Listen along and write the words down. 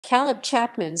Caleb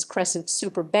Chapman's Crescent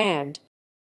Super Band.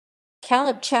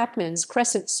 Caleb Chapman's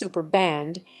Crescent Super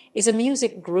Band is a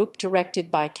music group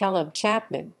directed by Caleb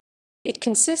Chapman. It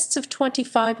consists of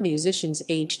 25 musicians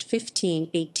aged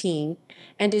 15–18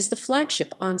 and is the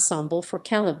flagship ensemble for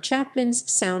Caleb Chapman's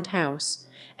Soundhouse,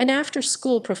 an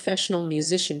after-school professional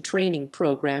musician training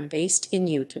program based in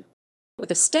Utah. With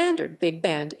a standard big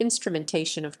band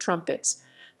instrumentation of trumpets,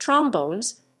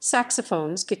 trombones,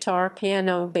 saxophones, guitar,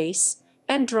 piano, bass,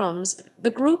 and drums,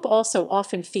 the group also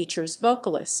often features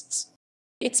vocalists.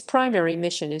 Its primary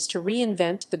mission is to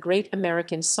reinvent the Great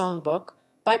American Songbook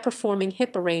by performing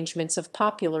hip arrangements of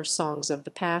popular songs of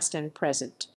the past and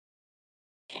present.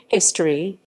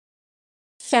 History.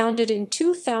 Founded in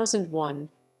 2001,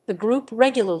 the group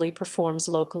regularly performs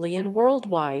locally and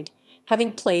worldwide,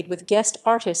 having played with guest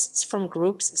artists from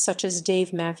groups such as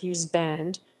Dave Matthews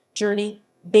Band, Journey,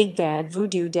 Big Bad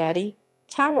Voodoo Daddy,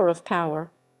 Tower of Power,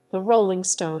 the Rolling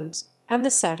Stones, and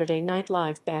the Saturday Night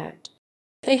Live Band.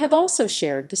 They have also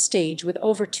shared the stage with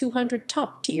over 200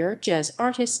 top-tier jazz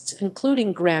artists,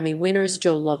 including Grammy winners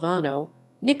Joe Lovano,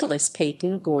 Nicholas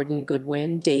Payton, Gordon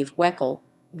Goodwin, Dave Weckl,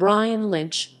 Brian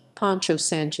Lynch, Poncho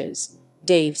Sanchez,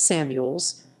 Dave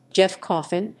Samuels, Jeff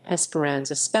Coffin,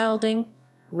 Esperanza Spalding,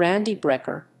 Randy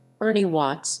Brecker, Ernie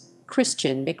Watts,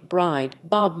 Christian McBride,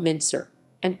 Bob Mincer,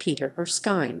 and Peter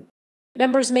Erskine.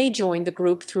 Members may join the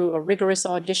group through a rigorous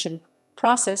audition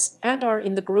process and are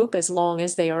in the group as long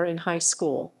as they are in high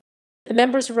school. The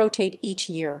members rotate each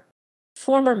year.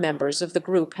 Former members of the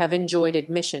group have enjoyed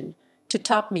admission to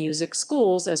top music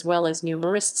schools as well as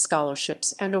numerous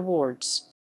scholarships and awards.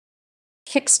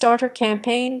 Kickstarter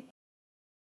campaign.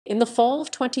 In the fall of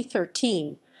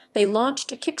 2013, they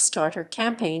launched a Kickstarter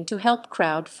campaign to help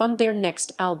crowdfund their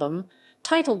next album,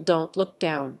 titled Don't Look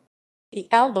Down. The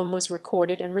album was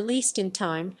recorded and released in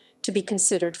time to be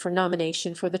considered for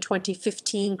nomination for the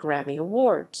 2015 Grammy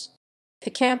Awards. The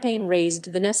campaign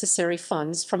raised the necessary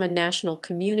funds from a national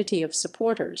community of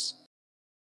supporters.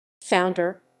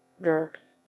 Founder.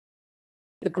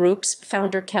 The group's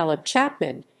founder, Caleb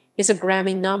Chapman, is a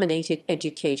Grammy-nominated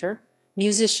educator,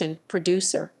 musician,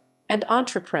 producer, and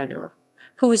entrepreneur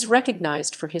who is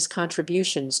recognized for his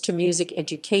contributions to music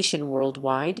education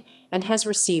worldwide and has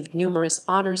received numerous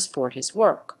honors for his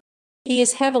work. He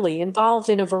is heavily involved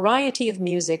in a variety of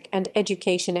music and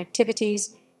education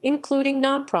activities, including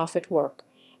nonprofit work,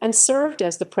 and served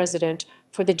as the president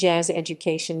for the Jazz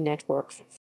Education Network.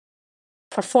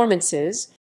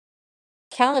 Performances.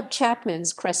 Caleb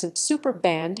Chapman's Crescent Super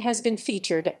Band has been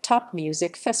featured at top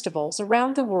music festivals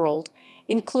around the world,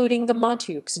 including the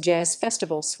Montreux Jazz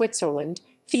Festival, Switzerland,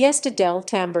 Fiesta del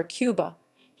Tambour, Cuba,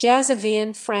 Jazz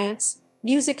Avian, France,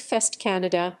 Music Fest,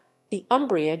 Canada, the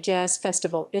Umbria Jazz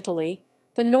Festival, Italy,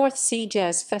 the North Sea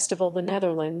Jazz Festival, the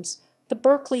Netherlands, the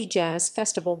Berkeley Jazz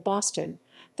Festival, Boston,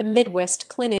 the Midwest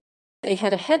Clinic. They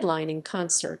had a headlining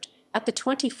concert at the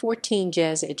 2014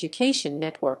 Jazz Education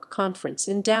Network Conference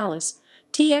in Dallas,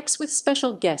 TX, with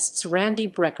special guests Randy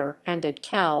Brecker and Ed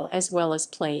Cal, as well as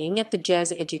playing at the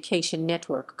Jazz Education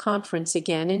Network Conference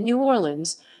again in New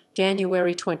Orleans,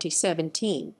 January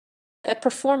 2017. That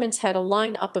performance had a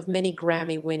lineup of many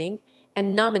Grammy-winning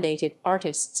and nominated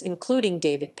artists, including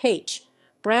David Paich,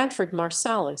 Branford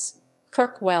Marsalis,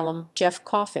 Kirk Whalum, Jeff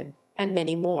Coffin, and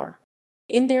many more.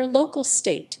 In their local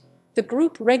state, the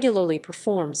group regularly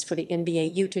performs for the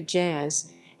NBA Utah Jazz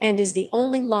and is the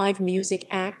only live music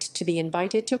act to be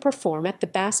invited to perform at the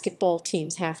basketball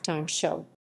team's halftime show.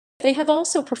 They have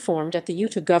also performed at the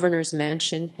Utah Governor's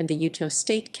Mansion and the Utah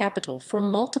State Capitol for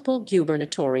multiple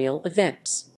gubernatorial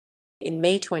events. In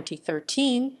May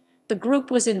 2013, the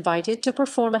group was invited to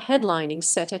perform a headlining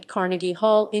set at Carnegie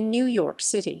Hall in New York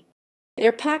City.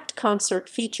 Their packed concert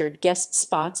featured guest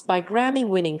spots by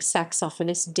Grammy-winning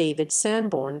saxophonist David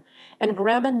Sanborn and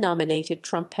Grammy-nominated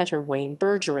trumpeter Wayne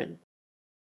Bergeron.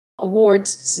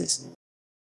 Awards.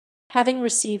 Having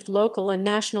received local and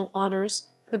national honors,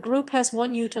 the group has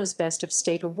won Utah's Best of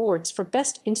State Awards for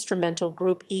Best Instrumental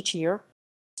Group each year.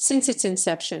 Since its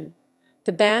inception,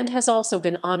 the band has also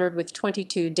been honored with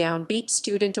 22 Downbeat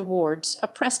Student Awards, a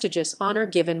prestigious honor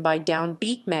given by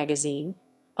Downbeat magazine,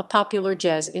 a popular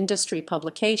jazz industry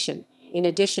publication, in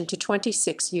addition to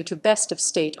 26 Utah Best of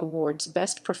State Awards: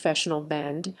 Best Professional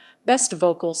Band, Best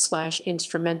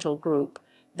Vocal/Instrumental Group,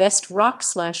 Best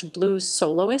Rock/Blues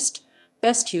Soloist,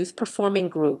 Best Youth Performing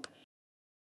Group.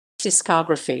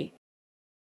 Discography.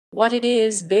 What It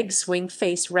Is, Big Swing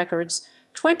Face Records,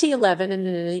 2011 and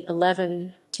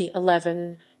 11,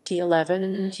 T11,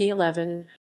 T11, T11.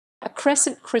 A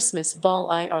Crescent Christmas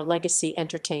Ball, Our Legacy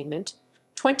Entertainment,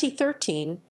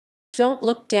 2013. Don't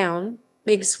Look Down,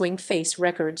 Big Swing Face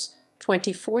Records,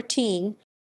 2014.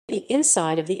 The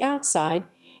Inside of the Outside,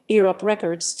 Europe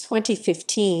Records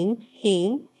 2015,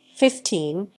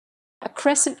 15, A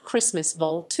Crescent Christmas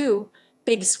Vol. 2,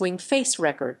 Big Swing Face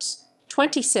Records,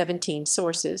 2017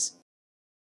 sources.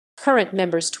 Current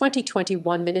members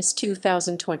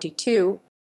 2021-2022.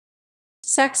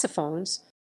 Saxophones: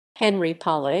 Henry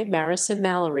Palle, Marison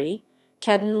Mallory,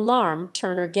 Caden Larm,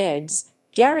 Turner Geddes,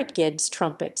 Garrett Geddes.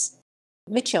 Trumpets: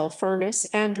 Mitchell Furness,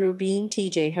 Andrew Bean,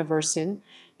 T.J. Haverson,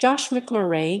 Josh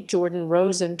McMurray, Jordan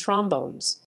Rosen.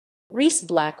 Trombones: Reese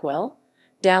Blackwell,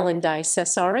 Dallin Di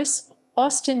Cesaris,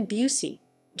 Austin Busey,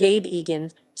 Gabe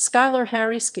Egan, Skylar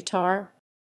Harris. Guitar: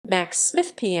 Max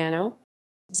Smith. Piano: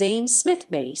 Zane Smith.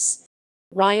 Bass: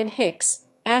 Ryan Hicks,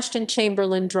 Ashton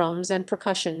Chamberlain. Drums and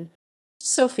percussion: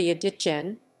 Sophia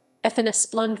Ditjen, Ethna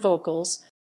Splund. Vocals: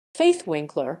 Faith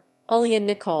Winkler, Ullian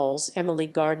Nichols, Emily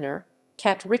Gardner,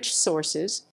 Kat Rich.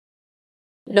 Sources.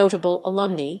 Notable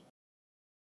alumni: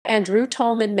 Andrew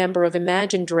Tallman, member of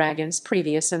Imagine Dragons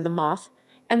previous and The Moth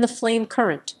and the Flame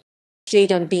Current;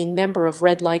 Jadon Bean, member of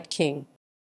Red Light King;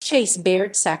 Chase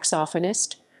Baird,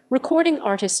 saxophonist; recording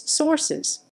artist.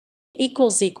 Sources.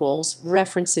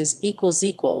 References.